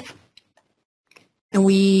deal with. And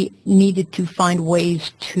we needed to find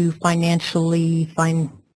ways to financially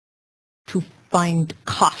find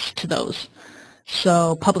cost to those.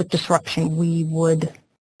 So public disruption, we would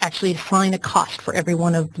actually assign a cost for every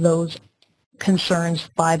one of those concerns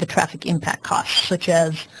by the traffic impact costs, such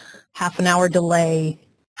as half an hour delay,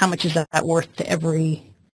 how much is that worth to every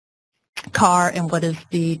car, and what is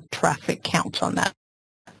the traffic count on that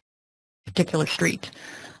particular street.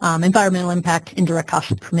 Environmental impact, indirect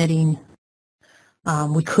cost of permitting.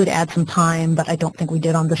 We could add some time, but I don't think we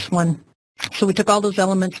did on this one. So we took all those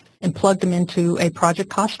elements and plugged them into a project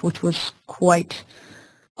cost, which was quite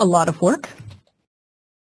a lot of work.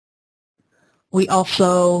 We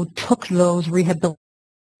also took those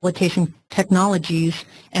rehabilitation technologies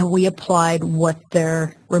and we applied what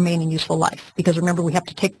their remaining useful life, because remember, we have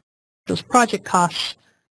to take those project costs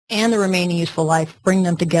and the remaining useful life, bring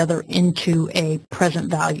them together into a present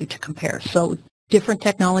value to compare. So different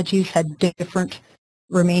technologies had different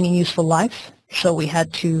remaining useful life, so we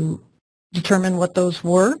had to determine what those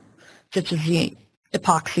were, such as the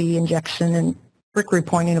epoxy injection and brick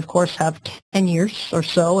repointing, of course, have 10 years or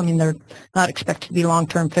so. I mean, they're not expected to be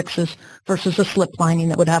long-term fixes, versus a slip lining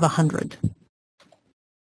that would have 100.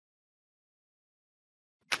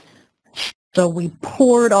 So we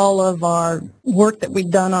poured all of our work that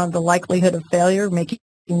we'd done on the likelihood of failure, making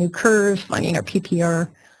new curves, finding our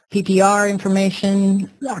PPR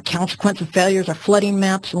information, our consequence of failures, our flooding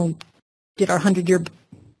maps, and we did our 100-year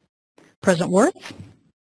present worth.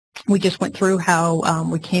 We just went through how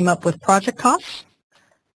we came up with project costs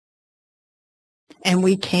and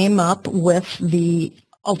we came up with the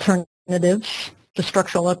alternatives, the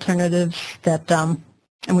structural alternatives that,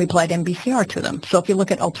 and we applied MBCR to them. So if you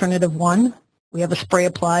look at alternative 1, we have a spray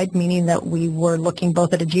applied, meaning that we were looking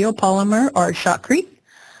both at a geopolymer or a shotcrete,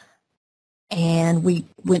 and we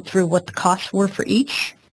went through what the costs were for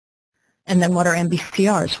each, and then what our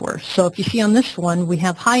MBCRs were. So if you see on this one, we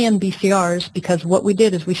have high MBCRs because what we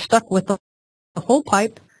did is we stuck with the whole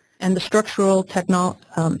pipe and the structural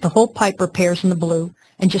the whole pipe repairs in the blue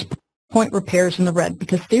and just point repairs in the red,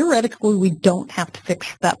 because theoretically we don't have to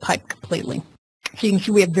fix that pipe completely. So you can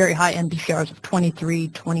see we have very high MBCRs of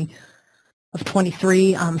 23,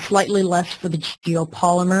 slightly less for the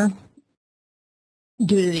geopolymer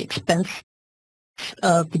due to the expense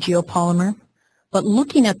of the geopolymer. But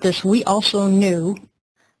looking at this, we also knew,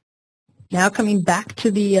 now coming back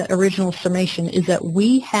to the original summation, is that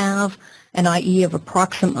we have an IE of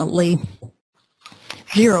approximately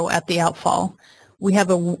 0 at the outfall. We have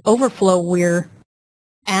an overflow weir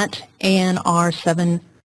at ANR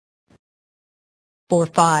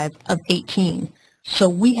 745 of 18. So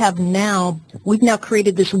we've now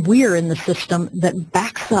created this weir in the system that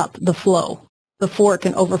backs up the flow before it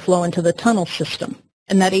can overflow into the tunnel system.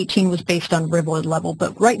 And that 18 was based on river level.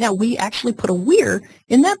 But right now we actually put a weir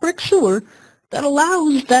in that brick sewer that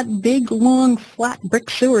allows that big, long, flat brick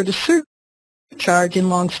sewer to surcharge in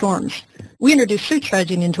long storms. We introduced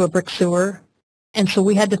surcharging into a brick sewer, and so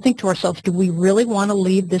we had to think to ourselves, do we really want to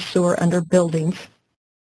leave this sewer under buildings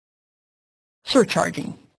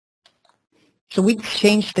surcharging? So we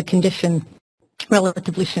changed the condition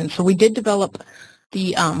relatively soon. So we did develop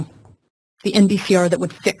the NBCR that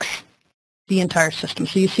would fix the entire system.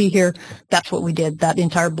 So you see here, that's what we did. That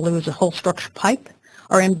entire blue is a whole structure pipe.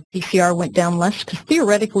 Our NBCR went down less because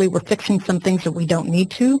theoretically we're fixing some things that we don't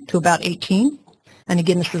need to about 18. And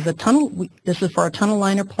again, this is a tunnel. This is for our tunnel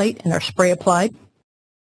liner plate and our spray applied.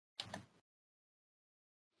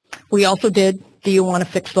 We also did, do you want to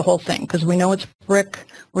fix the whole thing? Because we know it's brick.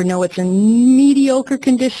 We know it's in mediocre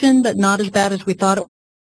condition, but not as bad as we thought it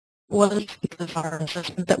was because of our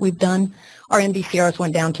assessment that we've done. Our NBCRs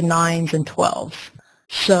went down to 9s and 12s.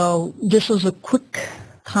 So this was a quick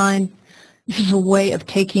this is a way of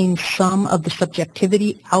taking some of the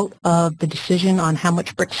subjectivity out of the decision on how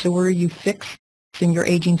much brick sewer you fix in your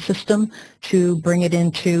aging system to bring it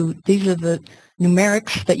into, these are the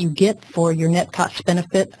numerics that you get for your net cost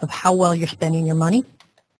benefit of how well you're spending your money.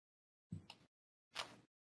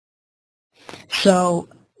 So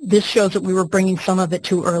this shows that we were bringing some of it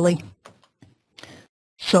too early.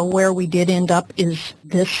 So where we did end up is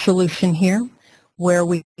this solution here, where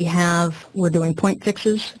we're doing point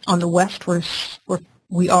fixes. On the west,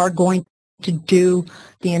 we are going to do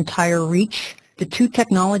the entire reach. The two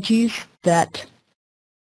technologies that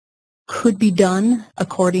could be done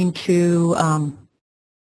according to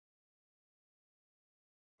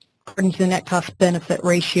the net cost benefit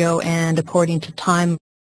ratio and according to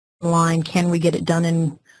timeline, can we get it done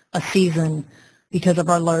in a season because of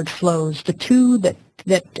our large flows. The two that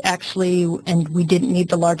actually, and we didn't need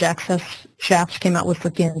the large access shafts, came out with,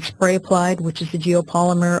 again, spray applied, which is the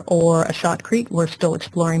geopolymer, or a shotcrete. We're still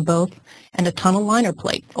exploring both, and a tunnel liner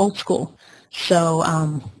plate, old school.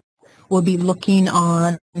 So we'll be looking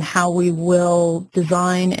on how we will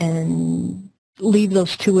design and leave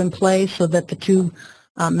those two in play so that the two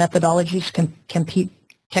methodologies can compete,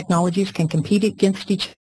 technologies can compete against each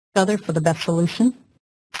other for the best solution.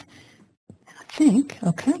 I think,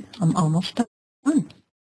 okay, I'm almost done.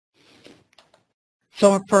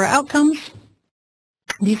 So for our outcomes,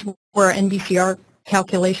 these were our NBCR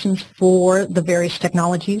calculations for the various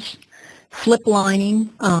technologies. Slip lining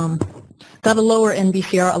got a lower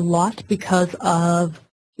NBCR a lot because of,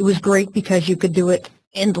 it was great because you could do it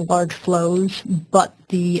in the large flows, but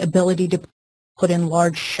the ability to put in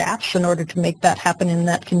large shafts in order to make that happen in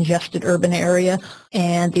that congested urban area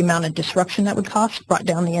and the amount of disruption that would cost brought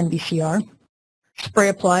down the NBCR. Spray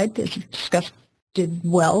applied, as discussed, did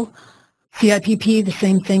well. CIPP, the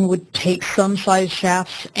same thing, would take some size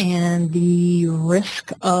shafts, and the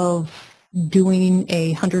risk of doing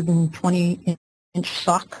a 120-inch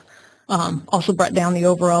sock also brought down the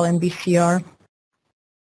overall NBCR.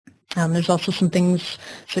 There's also some things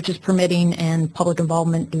such as permitting and public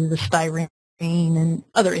involvement due to the styrene and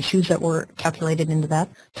other issues that were calculated into that.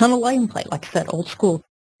 Tunnel lining plate, like I said, old school,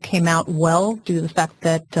 came out well due to the fact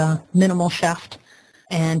that minimal shaft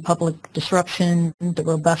and public disruption, the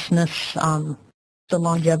robustness, the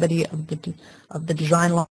longevity of the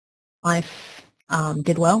design life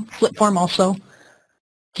did well. Slip form also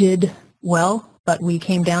did well, but we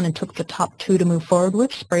came down and took the top two to move forward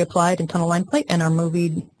with, spray applied and tunnel line plate, and our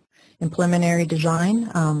movie in preliminary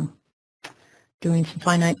design doing some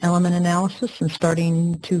finite element analysis and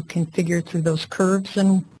starting to configure through those curves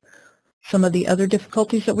and some of the other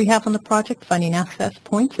difficulties that we have on the project, finding access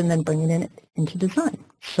points and then bringing it into design.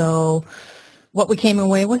 So what we came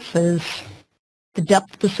away with is the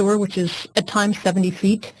depth of the sewer, which is at times 70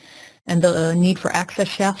 feet, and the need for access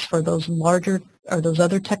shafts for those larger or those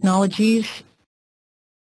other technologies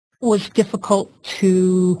was difficult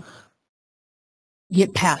to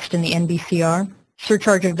get past in the NBCR.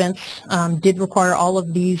 Surcharge events did require all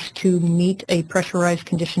of these to meet a pressurized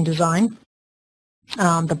condition design.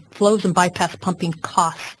 The flows and bypass pumping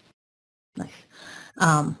costs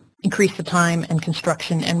increased the time and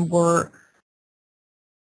construction and were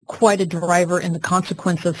quite a driver in the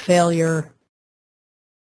consequence of failure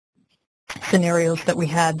scenarios that we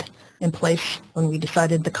had in place when we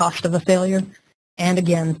decided the cost of a failure. And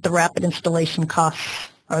again, the rapid installation costs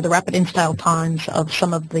or the rapid install times of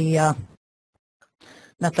some of the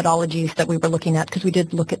methodologies that we were looking at, because we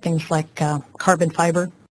did look at things like carbon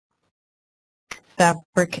fiber,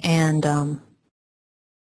 fabric, and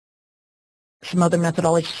some other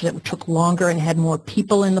methodologies that took longer and had more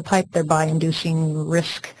people in the pipe, thereby inducing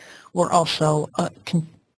risk, were also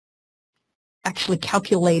actually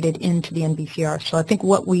calculated into the NBCR. So I think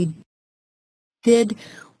what we did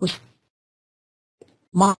was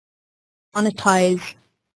monetize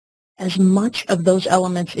as much of those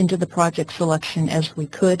elements into the project selection as we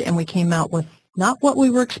could, and we came out with not what we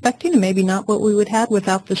were expecting and maybe not what we would have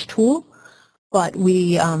without this tool, but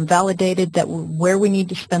we validated that where we need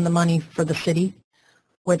to spend the money for the city,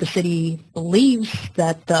 where the city believes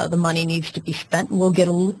that the money needs to be spent, we'll get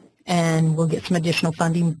some additional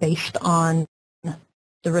funding based on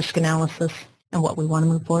the risk analysis and what we want to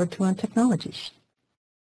move forward to on technologies.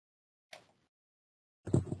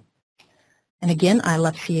 And again, I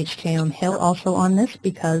left CH2M Hill also on this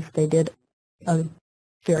because they did a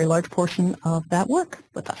very large portion of that work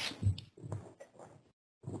with us.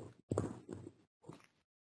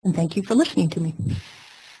 And thank you for listening to me.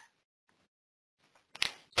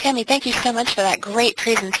 Tammy, thank you so much for that great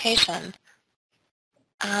presentation.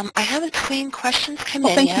 I haven't seen questions come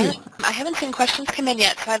in yet. I haven't seen questions come in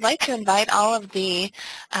yet, so I'd like to invite all of the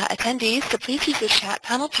attendees to please use the chat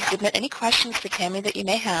panel to submit any questions for Tammy that you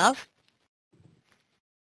may have.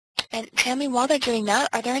 And Tammy, while they're doing that,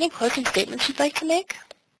 are there any closing statements you'd like to make?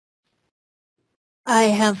 I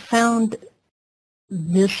have found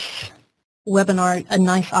this webinar a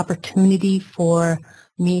nice opportunity for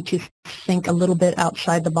me to think a little bit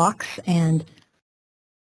outside the box and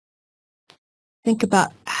think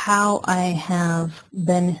about how I have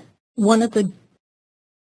been. One of the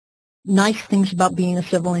nice things about being a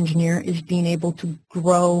civil engineer is being able to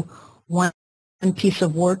grow one piece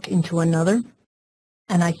of work into another.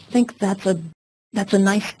 And I think that's a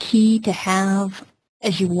nice key to have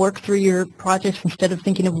as you work through your projects. Instead of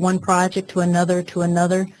thinking of one project to another,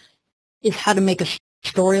 is how to make a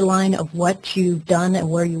storyline of what you've done and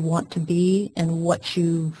where you want to be and what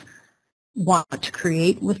you want to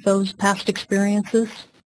create with those past experiences.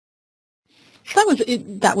 So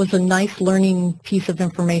that was a nice learning piece of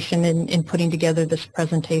information in putting together this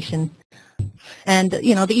presentation. And,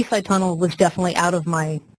 you know, the East Side Tunnel was definitely out of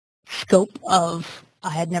my scope of, I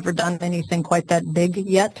had never done anything quite that big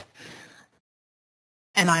yet.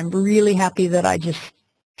 And I'm really happy that I just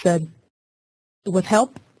said, with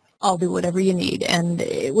help, I'll do whatever you need. And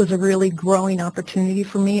it was a really growing opportunity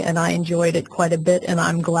for me, and I enjoyed it quite a bit. And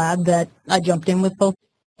I'm glad that I jumped in with both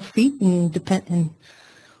feet and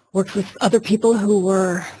worked with other people who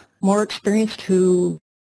were more experienced, who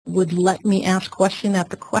would let me ask question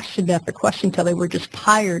after question after question till they were just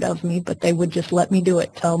tired of me, but they would just let me do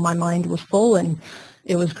it till my mind was full, and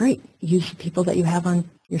it was great. Use the people that you have on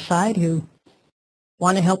your side who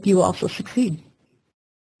want to help you also succeed.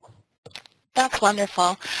 That's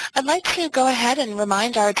wonderful. I'd like to go ahead and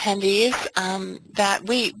remind our attendees that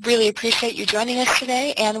we really appreciate you joining us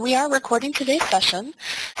today, and we are recording today's session,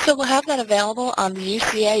 so we'll have that available on the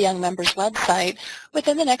UCA Young Members website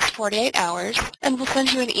within the next 48 hours, and we'll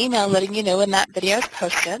send you an email letting you know when that video is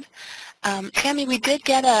posted. Tammy, we did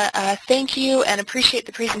get a thank you and appreciate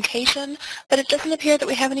the presentation, but it doesn't appear that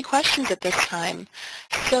we have any questions at this time.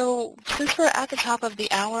 So since we're at the top of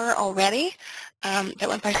the hour already, that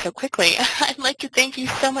went by so quickly, I'd like to thank you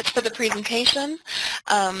so much for the presentation.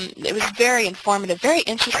 It was very informative, very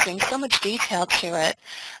interesting, so much detail to it.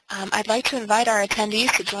 I'd like to invite our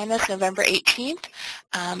attendees to join us November 18th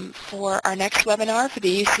for our next webinar for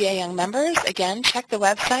the UCA Young Members. Again, check the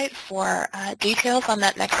website for details on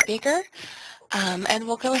that next speaker. And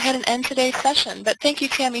we'll go ahead and end today's session. But thank you,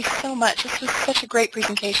 Tammy, so much. This was such a great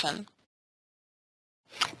presentation.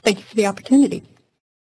 Thank you for the opportunity.